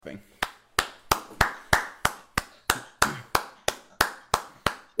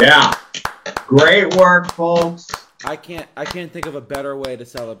Yeah. Great work, folks. I can't think of a better way to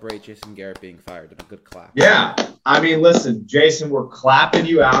celebrate Jason Garrett being fired than a good clap. Yeah. I mean, listen, Jason, we're clapping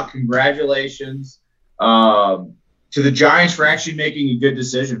you out. Congratulations to the Giants for actually making a good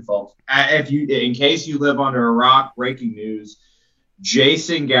decision, folks. In case you live under a rock, breaking news: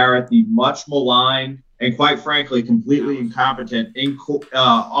 Jason Garrett, the much maligned and quite frankly completely incompetent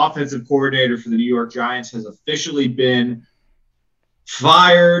offensive coordinator for the New York Giants, has officially been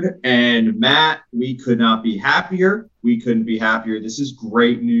fired. And Matt, we could not be happier. We couldn't be happier. This is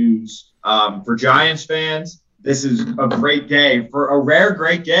great news for Giants fans. This is a great day, for a rare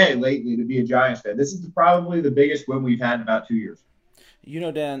great day lately to be a Giants fan. This is probably the biggest win we've had in about 2 years. You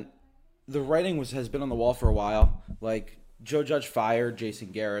know, Dan, the writing has been on the wall for a while. Like, Joe Judge fired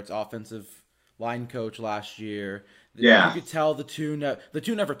Jason Garrett's offensive line coach last year. Yeah. You could tell the two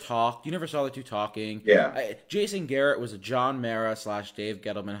never talked. You never saw the two talking. Yeah. Jason Garrett was a John Mara / Dave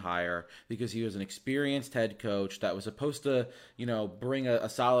Gettleman hire because he was an experienced head coach that was supposed to, bring a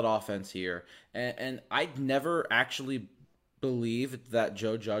solid offense here. And I never actually believed that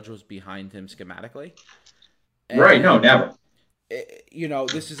Joe Judge was behind him schematically. Right. No, never.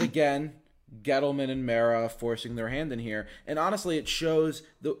 This is, again, Gettleman and Mara forcing their hand in here. And honestly, it shows,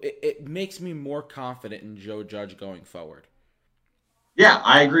 it makes me more confident in Joe Judge going forward. Yeah,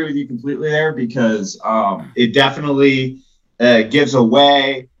 I agree with you completely there, because it definitely gives a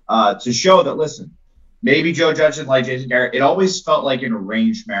way to show that, listen, maybe Joe Judge didn't like Jason Garrett. It always felt like an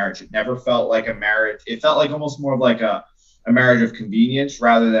arranged marriage. It never felt like a marriage. It felt like almost more of like a marriage of convenience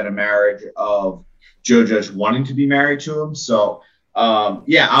rather than a marriage of Joe Judge wanting to be married to him. So,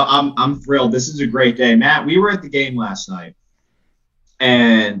 I'm thrilled. This is a great day. Matt, we were at the game last night,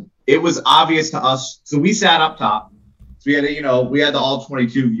 and it was obvious to us. So we sat up top. So we had the all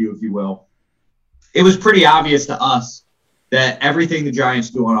 22 view, if you will. It was pretty obvious to us that everything the Giants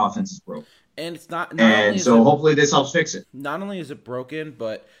do on offense is broken. And it's not and so hopefully this helps fix it. Not only is it broken,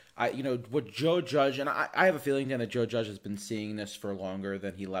 but what Joe Judge, and I have a feeling that Joe Judge has been seeing this for longer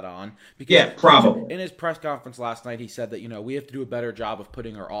than he let on. Because probably. In his press conference last night, he said that, we have to do a better job of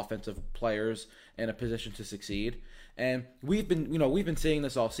putting our offensive players in a position to succeed. And we've been seeing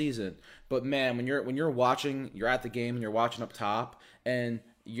this all season. But man, when you're watching, you're at the game and you're watching up top, and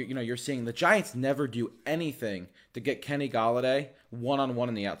you're seeing the Giants never do anything to get Kenny Golladay one-on-one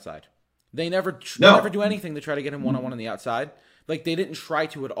on the outside. They never do anything to try to get him one-on-one on the outside. Like, they didn't try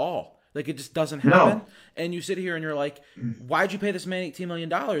to at all. Like, it just doesn't happen. No. And you sit here and you're like, why'd you pay this man $18 million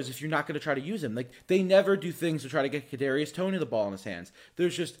if you're not going to try to use him? Like, they never do things to try to get Kadarius Toney the ball in his hands.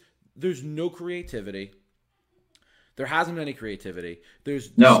 There's no creativity. There hasn't been any creativity.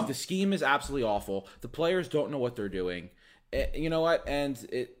 The scheme is absolutely awful. The players don't know what they're doing. You know what? And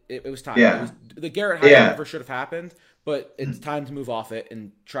it was time. Yeah. The Garrett hire never should have happened, but it's time to move off it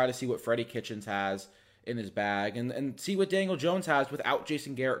and try to see what Freddie Kitchens has in his bag and see what Daniel Jones has without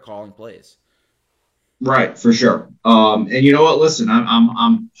Jason Garrett calling plays. Right, for sure. And you know what? Listen,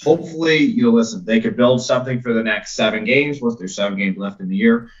 I'm hopefully, listen, they could build something for the next 7 games. There's 7 games left in the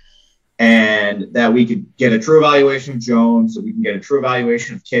year. And that we could get a true evaluation of Jones, that we can get a true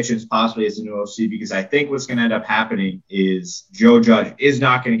evaluation of Kitchens possibly as a new OC, because I think what's going to end up happening is Joe Judge is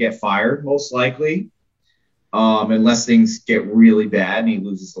not going to get fired, most likely, unless things get really bad and he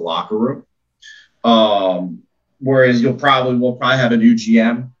loses the locker room. Whereas we'll probably have a new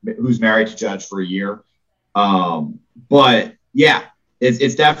GM who's married to Judge for a year. But yeah,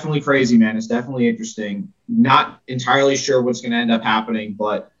 it's definitely crazy, man. It's definitely interesting. Not entirely sure what's going to end up happening,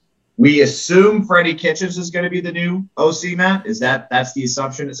 but we assume Freddie Kitchens is going to be the new OC, Matt. That's the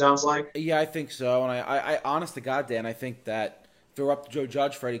assumption, it sounds like? Yeah, I think so. And I honest to God, Dan, I think that if it were up to Joe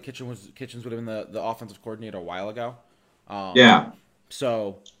Judge, Freddie Kitchens would have been the offensive coordinator a while ago. Yeah.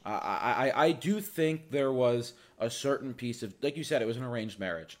 So I do think there was a certain piece of, like you said, it was an arranged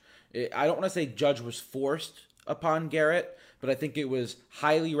marriage. I don't want to say Judge was forced upon Garrett, but I think it was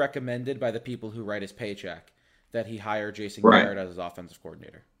highly recommended by the people who write his paycheck that he hire Jason Garrett as his offensive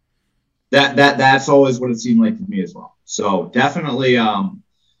coordinator. That's always what it seemed like to me as well. So definitely, listen,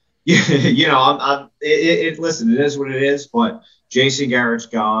 it is what it is, but Jason Garrett's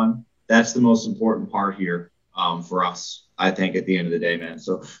gone. That's the most important part here for us, I think, at the end of the day, man.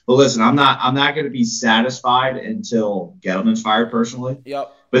 So, but listen, I'm not going to be satisfied until Gettleman's fired personally.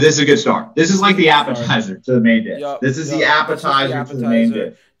 Yep. But this is a good start. This is like the appetizer to the main dish. This is the appetizer to the main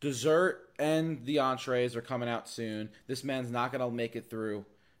dish. Dessert and the entrees are coming out soon. This man's not going to make it through.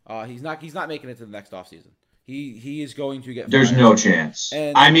 He's not making it to the next offseason. He is going to get fired. There's no chance.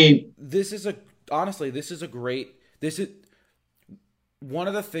 And I mean, this is one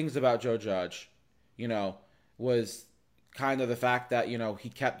of the things about Joe Judge, was kind of the fact that, he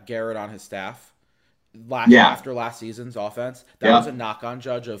kept Garrett on his staff Yeah. after last season's offense. That was a knock on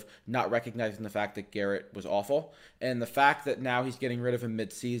Judge of not recognizing the fact that Garrett was awful. And the fact that now he's getting rid of him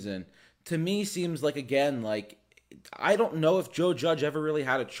mid-season, to me, seems like, again, like, I don't know if Joe Judge ever really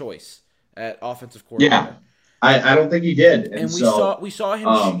had a choice at offensive coordinator. Yeah. I don't think he did. And we saw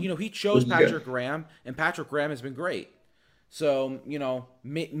him, he chose Patrick good. Graham, and Patrick Graham has been great. So,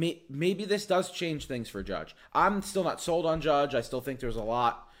 maybe this does change things for Judge. I'm still not sold on Judge. I still think there's a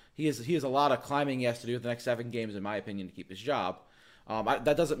lot. He has a lot of climbing he has to do the next 7 games, in my opinion, to keep his job.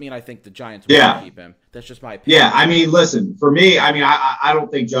 That doesn't mean I think the Giants will keep him. That's just my opinion. Yeah, I mean, listen, for me, I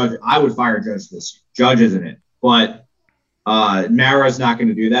don't think Judge – I would fire Judge this year. Judge isn't it. But Mara's not going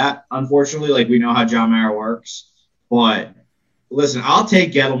to do that, unfortunately. Like, we know how John Mara works. But, listen, I'll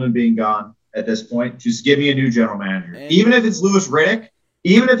take Gettleman being gone at this point. Just give me a new general manager. Even if it's Louis Riddick.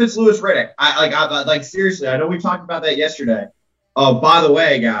 Seriously, I know we talked about that yesterday. Oh, by the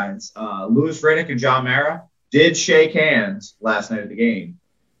way, guys, Louis Riddick and John Mara did shake hands last night at the game,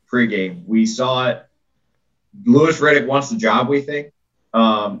 pregame. We saw it. Louis Riddick wants the job, we think,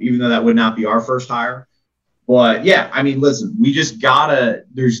 even though that would not be our first hire. But, yeah, I mean, listen, we just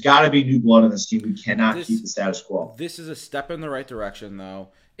there's got to be new blood on this team. We cannot keep the status quo. This is a step in the right direction, though.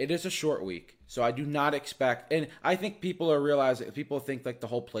 It is a short week, so I do not expect – and I think people think like the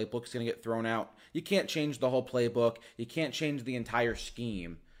whole playbook is going to get thrown out. You can't change the whole playbook. You can't change the entire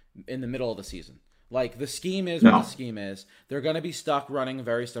scheme in the middle of the season. Like, the scheme is what the scheme is. They're going to be stuck running a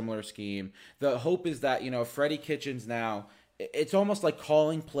very similar scheme. The hope is that, Freddie Kitchens now – it's almost like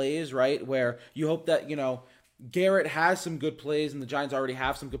calling plays, right, where you hope that, Garrett has some good plays and the Giants already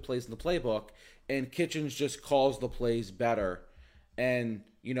have some good plays in the playbook, and Kitchens just calls the plays better and,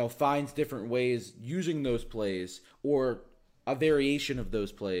 finds different ways using those plays or a variation of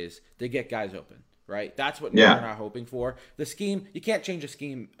those plays to get guys open, right? That's what we're not hoping for. The scheme, you can't change a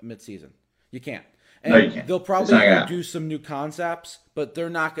scheme midseason. You can't. And no, you can't. They'll probably introduce some new concepts, but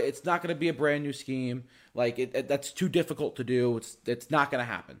it's not going to be a brand new scheme. Like, that's too difficult to do. It's not going to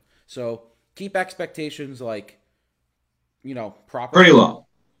happen. So keep expectations proper. Pretty low.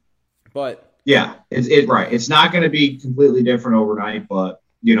 But yeah, it's right. It's not going to be completely different overnight, but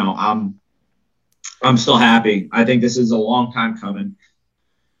I'm still happy. I think this is a long time coming.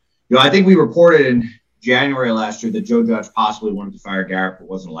 I think we reported in January last year that Joe Judge possibly wanted to fire Garrett but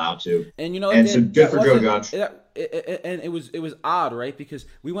wasn't allowed to. And so good for Joe Judge. And it was odd, right? Because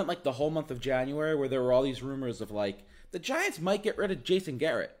we went like the whole month of January where there were all these rumors of like the Giants might get rid of Jason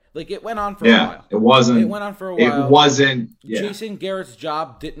Garrett. Like, it went on for a while. It went on for a while. It wasn't. Yeah. Jason Garrett's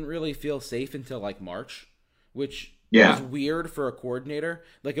job didn't really feel safe until like March, which was weird for a coordinator.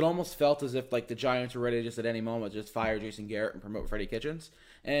 Like, it almost felt as if like the Giants were ready to just at any moment just fire Jason Garrett and promote Freddie Kitchens.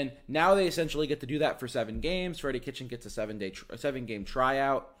 And now they essentially get to do that for 7 games. Freddie Kitchens gets a 7-game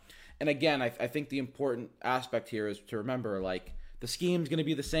tryout. And again, I think the important aspect here is to remember, like, the scheme's going to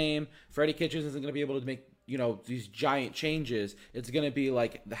be the same. Freddie Kitchens isn't going to be able to make these giant changes. It's going to be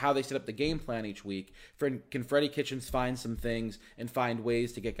like how they set up the game plan each week. Can Freddie Kitchens find some things and find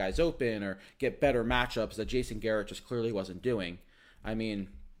ways to get guys open or get better matchups that Jason Garrett just clearly wasn't doing? I mean,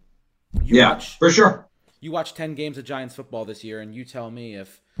 for sure. You watch 10 games of Giants football this year, and you tell me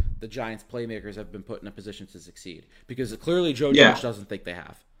if the Giants playmakers have been put in a position to succeed. Because clearly Joe Judge doesn't think they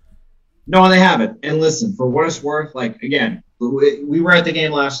have. No, they haven't. And listen, for what it's worth, like, again, we were at the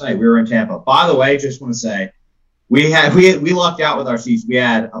game last night. We were in Tampa. By the way, just want to say, we lucked out with our seats. We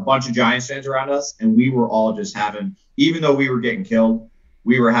had a bunch of Giants fans around us, and we were all just having, even though we were getting killed,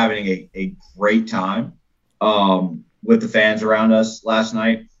 we were having a great time with the fans around us last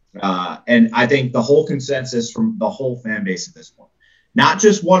night. And I think the whole consensus from the whole fan base at this point, not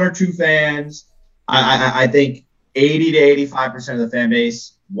just 1 or 2 fans, I think 80 to 85% of the fan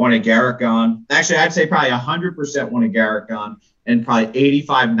base wanted Garrett gone. Actually, I'd say probably 100% wanted Garrett gone, and probably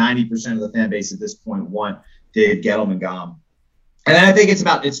 85, 90% of the fan base at this point wanted Gettleman gone. And then I think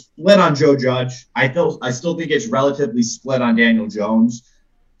it's split on Joe Judge. I still think it's relatively split on Daniel Jones,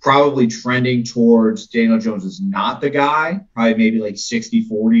 probably trending towards Daniel Jones is not the guy, probably maybe like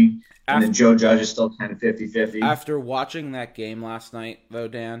 60-40, and then Joe Judge is still kind of 50-50. After watching that game last night, though,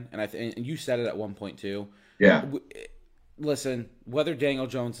 Dan, and you said it at one point too. Yeah. Listen, whether Daniel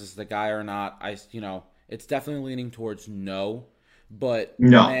Jones is the guy or not, it's definitely leaning towards no. But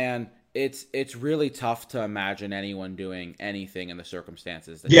man, it's really tough to imagine anyone doing anything in the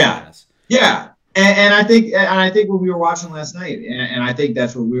circumstances that he has. Yeah. And I think what we were watching last night, and I think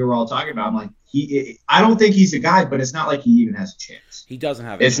that's what we were all talking about. I'm like, I don't think he's a guy, but it's not like he even has a chance. He doesn't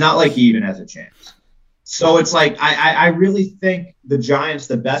have. It's not like he even has a chance. So it's like I really think the Giants,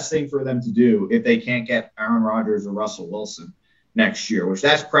 the best thing for them to do if they can't get Aaron Rodgers or Russell Wilson next year, which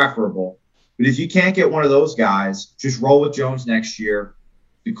that's preferable. But if you can't get one of those guys, just roll with Jones next year.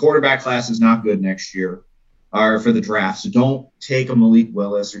 The quarterback class is not good next year or for the draft. So don't take a Malik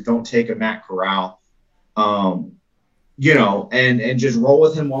Willis or don't take a Matt Corral. And just roll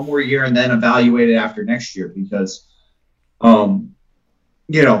with him one more year and then evaluate it after next year because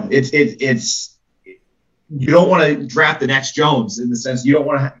it's you don't want to draft the next Jones in the sense you don't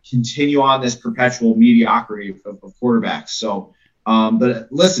want to continue on this perpetual mediocrity of quarterbacks. So,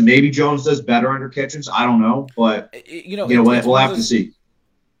 but listen, maybe Jones does better under Kitchens. I don't know, but we'll have to see.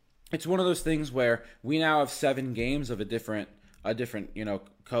 It's one of those things where we now have 7 games of a different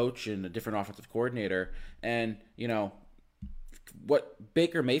coach and a different offensive coordinator, and what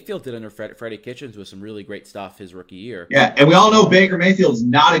Baker Mayfield did under Freddie Kitchens was some really great stuff his rookie year. Yeah, and we all know Baker Mayfield's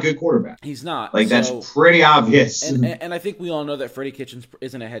not a good quarterback. He's not. That's pretty obvious. And I think we all know that Freddie Kitchens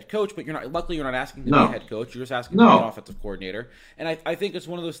isn't a head coach, but luckily you're not asking to be a head coach. You're just asking to be an offensive coordinator. And I think it's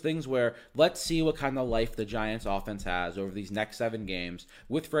one of those things where let's see what kind of life the Giants offense has over these next 7 games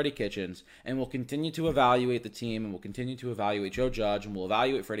with Freddie Kitchens, and we'll continue to evaluate the team, and we'll continue to evaluate Joe Judge, and we'll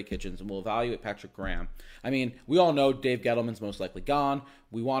evaluate Freddie Kitchens, and we'll evaluate Patrick Graham. I mean, we all know Dave Gettleman's most likely gone.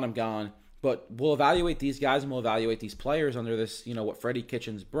 We want him gone. But we'll evaluate these guys and we'll evaluate these players under this, what Freddie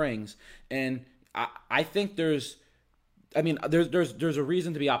Kitchens brings. And I think there's a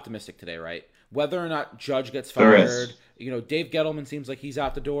reason to be optimistic today, right? Whether or not Judge gets fired, Dave Gettleman seems like he's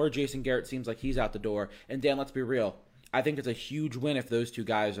out the door. Jason Garrett seems like he's out the door. And Dan, let's be real. I think it's a huge win if those two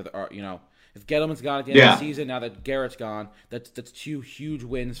guys are if Gettleman's gone at the end of the season, now that Garrett's gone, that's 2 huge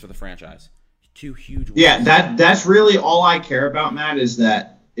wins for the franchise. 2 huge wins. Yeah, that's really all I care about, Matt, is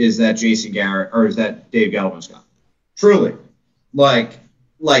that Jason Garrett or is that Dave Gettleman's gone. Truly. Like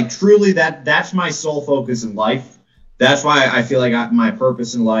truly that's my sole focus in life. That's why I feel like my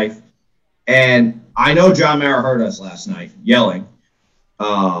purpose in life. And I know John Mara heard us last night yelling.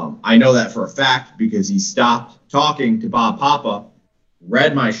 I know that for a fact because he stopped talking to Bob Papa,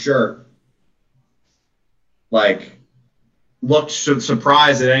 read my shirt, looked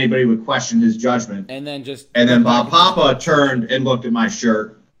surprised that anybody would question his judgment. And then Bob Papa turned and looked at my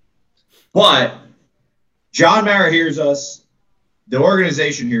shirt. But John Mara hears us. The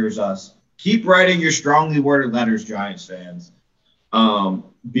organization hears us. Keep writing your strongly worded letters, Giants fans,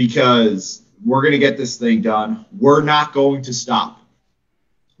 because we're going to get this thing done. We're not going to stop.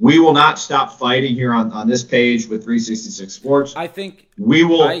 We will not stop fighting here on this page with 366 Sports. I think we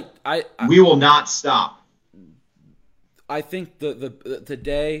will. We will not stop. I think the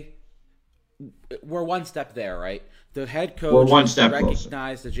day we're one step there, right? The head coach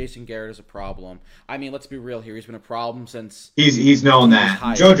recognized that Jason Garrett is a problem. I mean, let's be real here. He's been a problem since he's known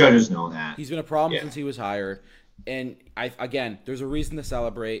that. Joe Judge has known that. He's been a problem since he was hired. And there's a reason to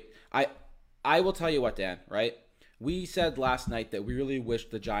celebrate. I will tell you what, Dan, right? We said last night that we really wish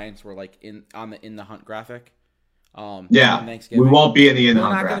the Giants were in the hunt graphic. On Thanksgiving. We won't be in the hunt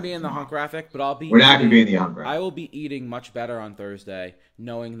graphic. We're not going to be in the hunt graphic, but I'll be. We're not going to be in the hunt graphic. I will be eating much better on Thursday,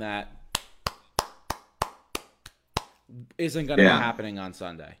 knowing that isn't going to be happening on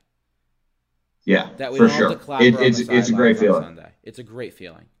Sunday. Yeah, that we for don't sure. Have to clap It's a great feeling. Sunday. It's a great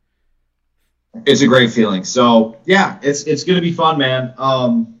feeling. It's a great feeling. So yeah, it's going to be fun, man.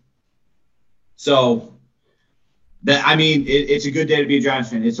 It's a good day to be a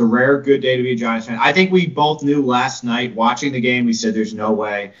Giants fan. It's a rare good day to be a Giants fan. I think we both knew last night watching the game. We said there's no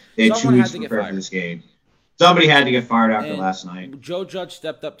way they had 2 weeks to prepare for this game. Somebody had to get fired after last night. Joe Judge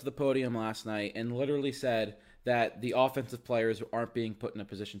stepped up to the podium last night and literally said that the offensive players aren't being put in a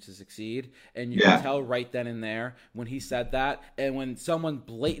position to succeed. And you can tell right then and there when he said that. And when someone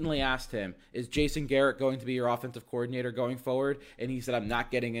blatantly asked him, is Jason Garrett going to be your offensive coordinator going forward? And he said, I'm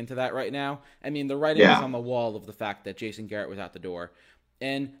not getting into that right now. I mean, the writing is on the wall of the fact that Jason Garrett was out the door.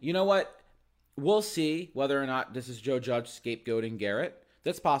 And you know what? We'll see whether or not this is Joe Judge scapegoating Garrett.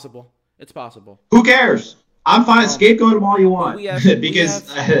 That's possible. It's possible. Who cares? I'm fine. Scapegoat him all you want. We have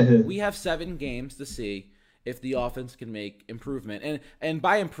 7 games to see if the offense can make improvement. And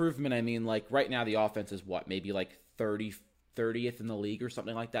by improvement, I mean, right now the offense is what? Maybe 30th in the league or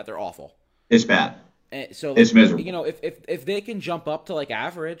something like that. They're awful. It's bad. And so it's miserable. If they can jump up to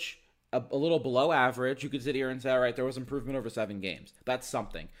average, a little below average, you could sit here and say, all right, there was improvement over 7 games. That's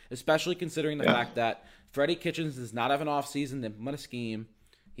something, especially considering the fact that Freddie Kitchens does not have an offseason to implement a scheme.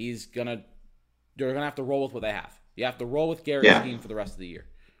 They're going to have to roll with what they have. You have to roll with Garrett's scheme for the rest of the year.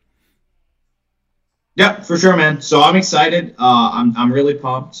 Yeah, for sure, man. So I'm excited. I'm really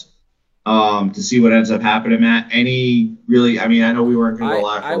pumped. to see what ends up happening, Matt. Any really? I mean, I know we weren't going to go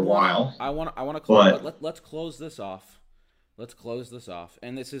live for a while. I want to close. Let's close this off. Let's close this off.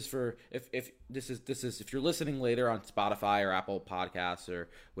 And this is for if you're listening later on Spotify or Apple Podcasts or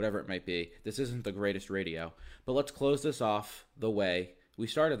whatever it might be. This isn't the greatest radio, but let's close this off the way we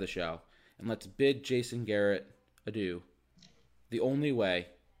started the show, and let's bid Jason Garrett adieu. The only way.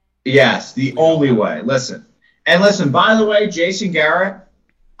 Yes, the only way. Listen. By the way, Jason Garrett,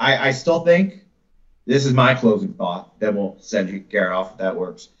 I still think, this is my closing thought, then we'll send you Garrett off if that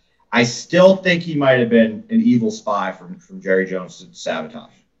works. I still think he might have been an evil spy from Jerry Jones' sabotage.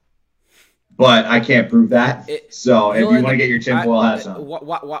 But I can't prove that. So if you want to get your tinfoil hats on.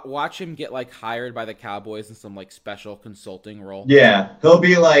 Watch him get like hired by the Cowboys in some like special consulting role. Yeah, he'll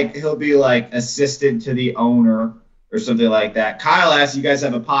be like assistant to the owner or something like that. Kyle asked, you guys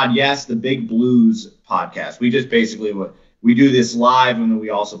have a pod? Yes, the Big Blues podcast. We just basically we do this live, and then we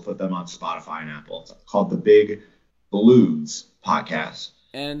also put them on Spotify and Apple. It's called the Big Blues podcast.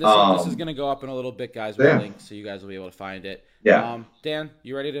 And this is going to go up in a little bit, guys, with a link, so you guys will be able to find it. Yeah. Dan,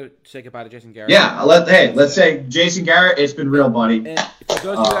 you ready to say goodbye to Jason Garrett? Yeah. Let's say, Jason Garrett, it's been real, buddy. And if you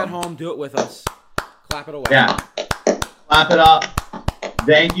those of you at home, do it with us. Clap it away. Yeah. Clap it up.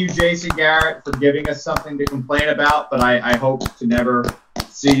 Thank you, Jason Garrett, for giving us something to complain about, but I hope to never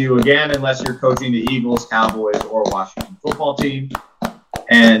see you again unless you're coaching the Eagles, Cowboys, or Washington football team.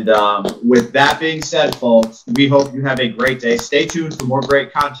 And with that being said, folks, we hope you have a great day. Stay tuned for more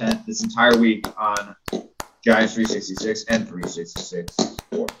great content this entire week on Giants 366 and 366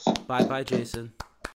 Sports. Bye-bye, Jason.